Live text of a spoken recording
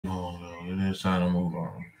It is time to move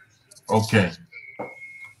on. Okay,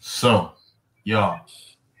 so y'all,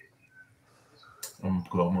 I'm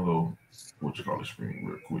gonna go. What you call the screen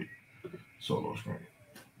real quick? Solo screen.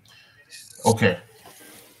 Okay,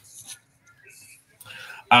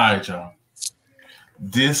 all right, y'all.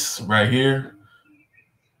 This right here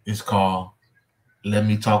is called "Let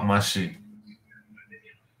Me Talk My Shit,"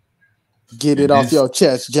 Get and it off your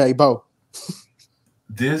chest, J Bo.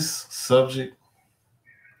 this subject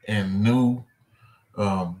and new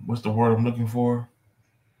what's the word I'm looking for?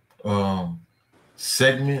 Um,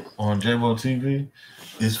 segment on JBO TV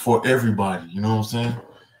is for everybody. You know what I'm saying?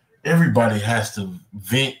 Everybody has to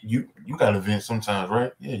vent. You got to vent sometimes,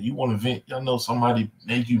 right? Yeah, you want to vent. Y'all know somebody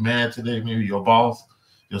made you mad today. Maybe your boss,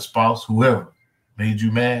 your spouse, whoever made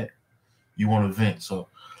you mad. You want to vent. So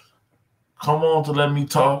come on to let me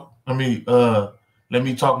talk. Let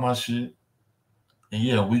me talk my shit. And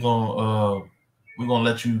yeah, we're gonna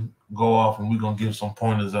let you go off, and we're gonna give some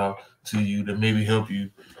pointers out to you to maybe help you,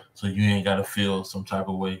 so you ain't gotta feel some type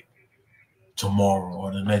of way tomorrow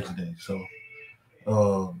or the next day. So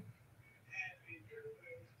um,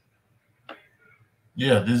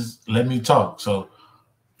 yeah, this let me talk. So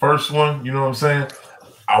first one, you know what I'm saying?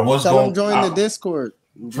 I was Tell them going join the to Discord.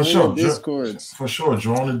 for Join the sure, Discords. for sure.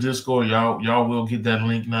 Join the Discord, y'all will get that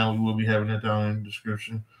link now. We will be having that down in the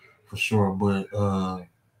description for sure. But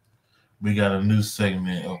we got a new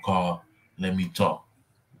segment called "Let Me Talk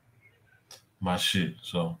My Shit."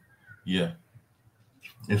 So yeah,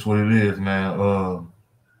 it's what it is, man.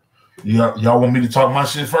 Y'all want me to talk my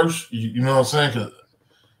shit first? You know what I'm saying? Cause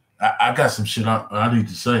I got some shit I need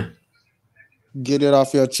to say. Get it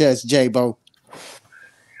off your chest, J Bo.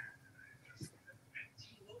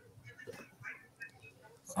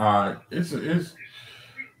 All right, it's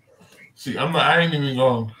see. I'm not. I ain't even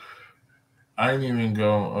going. I ain't even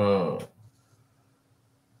going.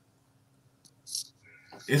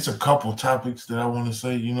 It's a couple topics that I want to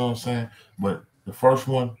say. You know what I'm saying? But the first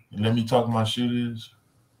one, let me talk my shit is.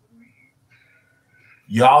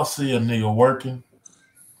 Y'all see a nigga working.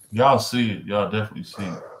 Y'all see it. Y'all definitely see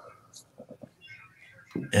it.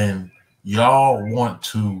 And y'all want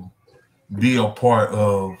to be a part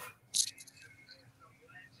of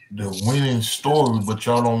the winning story, but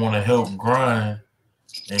y'all don't want to help grind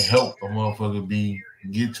and help a motherfucker be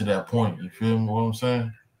get to that point. You feel me? What I'm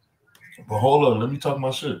saying? But hold up, let me talk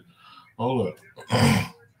my shit. Hold up.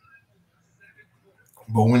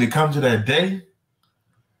 But when it comes to that day,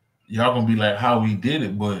 y'all gonna be like how we did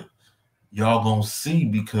it, but y'all gonna see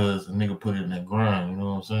because a nigga put it in that grind. You know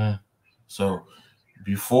what I'm saying? So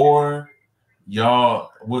before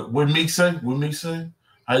y'all, what Meek say? What Meek say?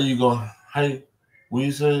 How you gonna? Hey, what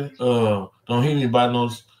you say? Don't hit me by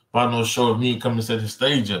no show of me coming to set the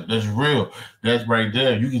stage up. That's real. That's right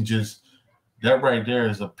there. You can just that right there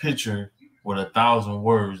is a picture with 1,000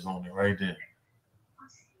 words on it right there.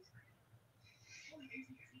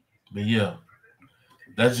 But yeah,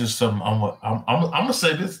 that's just something I'm gonna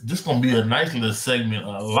say this gonna be a nice little segment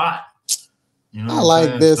a lot. You know what I I'm like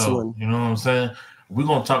saying? this So one. you know what I'm saying? We're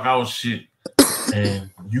gonna talk our shit and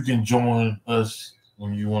you can join us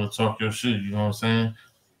when you want to talk your shit, you know what I'm saying?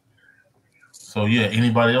 So yeah,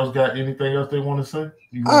 anybody else got anything else they want to say?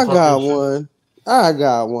 You want I to talk your got shit? one. I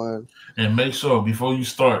got one. And make sure before you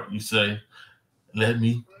start, you say, let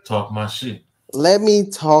me talk my shit. Let me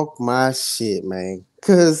talk my shit, man.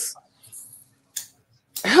 Cause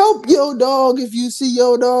help your dog if you see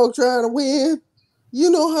your dog trying to win. You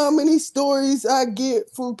know how many stories I get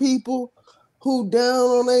from people who down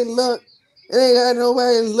on their luck and ain't got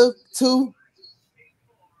nobody to look to.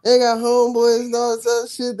 They got homeboys and all this other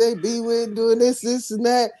shit they be with doing this, and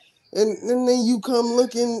that. And then you come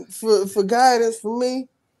looking for guidance from me.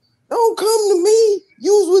 Don't come to me.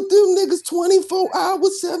 You was with them niggas 24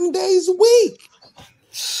 hours, 7 days a week.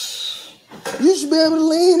 You should be able to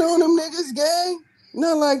lean on them niggas, gang.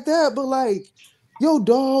 Not like that, but like your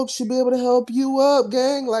dog should be able to help you up,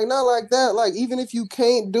 gang. Like not like that. Like even if you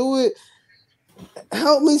can't do it,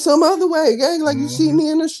 help me some other way, gang. Like you see Mm-hmm. me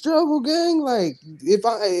in the struggle, gang. Like if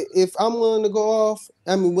I'm willing to go off,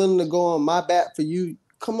 I'm willing to go on my back for you.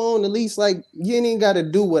 Come on, at least like you ain't gotta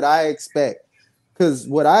do what I expect. Cause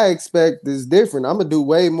what I expect is different. I'm gonna do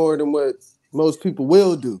way more than what most people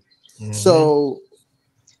will do. Mm-hmm. So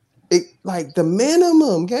it like the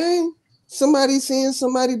minimum, gang. Somebody seeing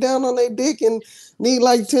somebody down on their dick and need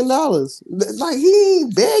like $10. Like he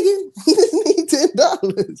ain't begging. He just need $10.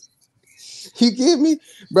 You get me?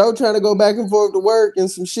 Bro trying to go back and forth to work and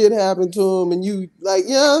some shit happened to him and you like,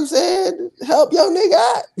 you know what I'm saying? Help your nigga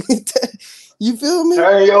out. You feel me?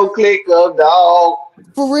 Turn your click up, dog.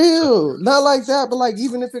 For real. Not like that, but like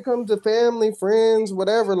even if it comes to family, friends,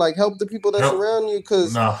 whatever, like help the people that Help. surround you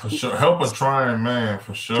because Nah, for sure. Help a trying man,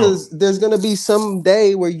 for sure. because there's gonna be some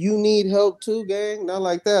day where you need help too, gang. Not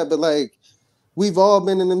like that, but like we've all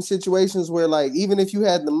been in them situations where like even if you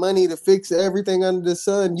had the money to fix everything under the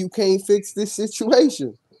sun, you can't fix this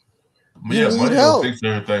situation. You Yeah, need money don't help. fix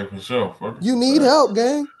everything for sure. You need help,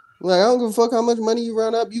 gang. Like I don't give a fuck how much money you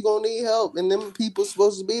run up, you gonna need help. And them people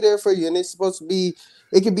supposed to be there for you. And it's supposed to be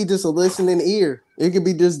it could be just a listening ear. It could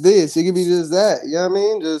be just this, it could be just that. You know what I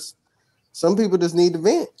mean? Just some people just need to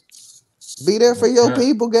vent. Be there for your Okay.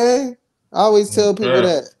 people, gang. I always tell people Okay.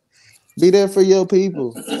 that. Be there for your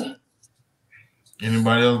people.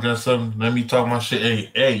 Anybody else got something? Let me talk my shit.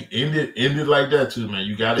 Hey, end it like that too, man.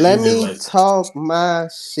 You gotta Let end it me like talk my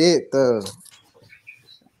shit though.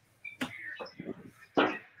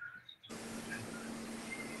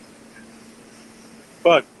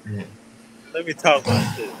 Fuck. yeah. Let me talk my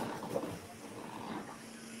shit.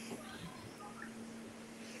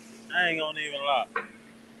 I ain't gonna even lie.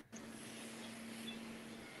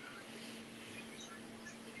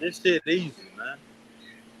 This shit easy, man.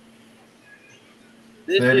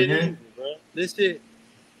 This Say it shit again? easy, bro. This shit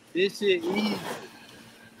easy.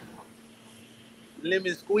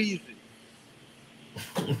 Lemon squeezy.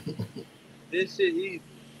 This shit easy.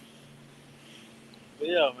 But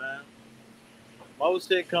yeah, man. More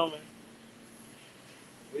shit coming.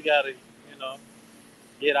 We gotta,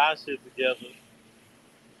 get our shit together.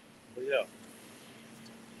 But yeah.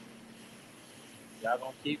 Y'all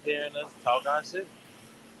gonna keep hearing us talk our shit.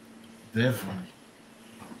 Definitely.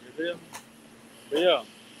 You feel me? But yeah.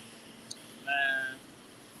 Man.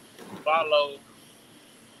 Follow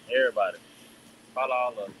everybody. Follow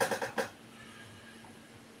all of us.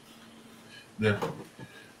 Definitely.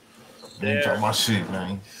 Let me Share, talk my shit,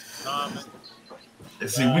 man. comment.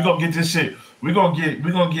 See, we gonna get this shit. We gonna get.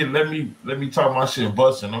 Let me talk my shit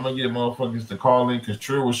busting. I'm gonna get motherfuckers to call in because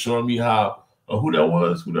Trill was showing me how. Who that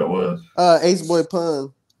was? Who that was? Ace Boy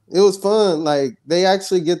Pun. It was fun. Like they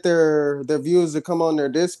actually get their viewers to come on their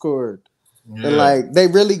Discord. And Yeah. like they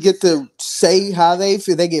really get to say how they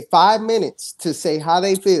feel. They get 5 minutes to say how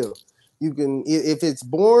they feel. You can if it's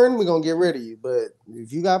boring, we're gonna get rid of you. But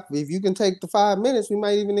if you can take the 5 minutes, we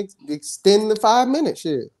might even extend the 5 minute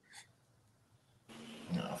shit.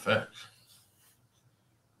 Yeah, facts.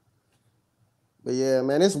 But yeah,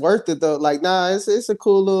 man, it's worth it though. Like, nah, it's a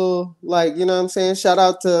cool little like, you know what I'm saying? Shout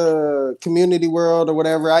out to Community World or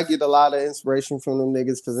whatever. I get a lot of inspiration from them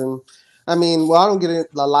niggas because them. I mean, well, I don't get a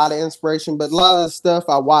lot of inspiration, but a lot of the stuff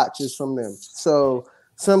I watch is from them. So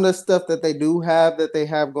some of the stuff that they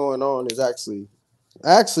have going on is actually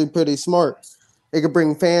pretty smart. It could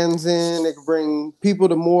bring fans in, it could bring people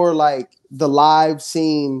to more like the live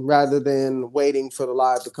scene rather than waiting for the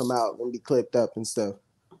live to come out and be clipped up and stuff.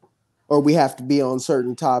 Or we have to be on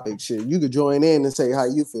certain topics. Shit, you could join in and say how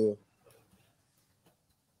you feel.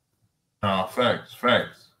 Facts.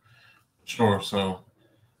 Sure. So,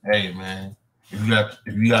 hey, man, if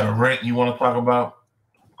you got a rant you want to talk about,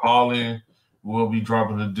 call in. We'll be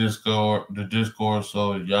dropping the Discord,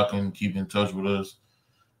 so y'all can keep in touch with us.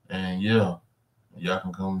 And yeah, y'all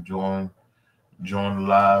can come join the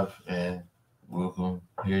live, and we'll come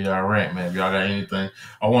hear y'all rant, man. If y'all got anything,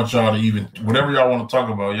 I want y'all to even whatever y'all want to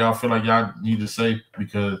talk about. Y'all feel like y'all need to say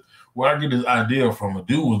because where I get this idea from, a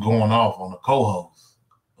dude was going off on a co-host,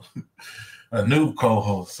 a new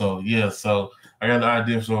co-host. So yeah, so I got the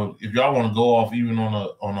idea. So if y'all want to go off even on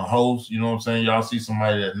a host, you know what I'm saying? Y'all see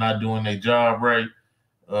somebody that's not doing their job right,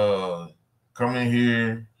 come in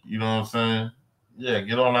here. You know what I'm saying? Yeah,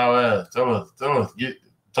 get on our ass. Tell us,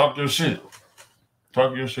 talk your shit.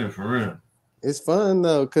 Talk your shit for real. It's fun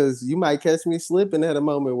though, because you might catch me slipping at a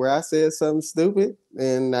moment where I said something stupid,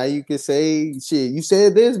 and now you can say, shit, you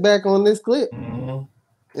said this back on this clip. Mm-hmm. You know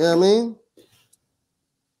what I mean?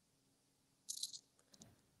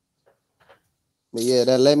 But yeah,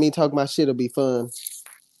 that let me talk my shit will be fun.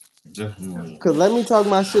 Definitely. Cause let me talk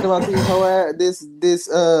my shit about these whole ass,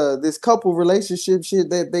 this couple relationship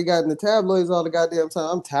shit that they got in the tabloids all the goddamn time.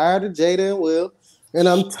 I'm tired of Jada and Will, and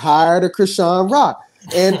I'm tired of Krishan Rock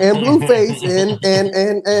and Blueface and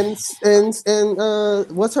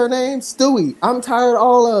what's her name? Stewie. I'm tired of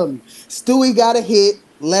all of them. Stewie got a hit.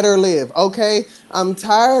 Let her live. Okay. I'm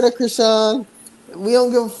tired of Krishan. We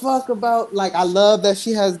don't give a fuck about like I love that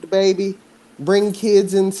she has the baby, bring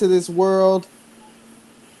kids into this world,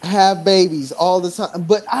 have babies all the time,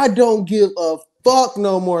 but I don't give a fuck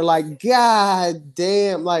no more. Like, god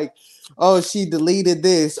damn, like, oh, she deleted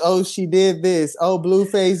this, oh, she did this, oh,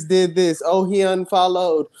 Blueface did this, oh, he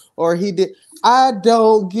unfollowed, or he did. I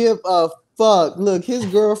don't give a fuck. Look, his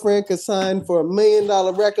girlfriend could sign for $1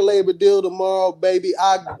 million record label deal tomorrow, baby.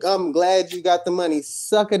 I'm glad you got the money.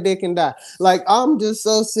 Suck a dick and die. Like, I'm just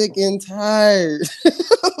so sick and tired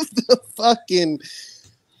of the fucking.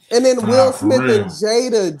 And then Will for Smith real. and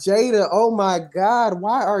Jada, oh my God,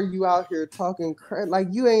 why are you out here talking crap? Like,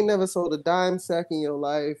 you ain't never sold a dime sack in your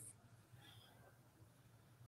life.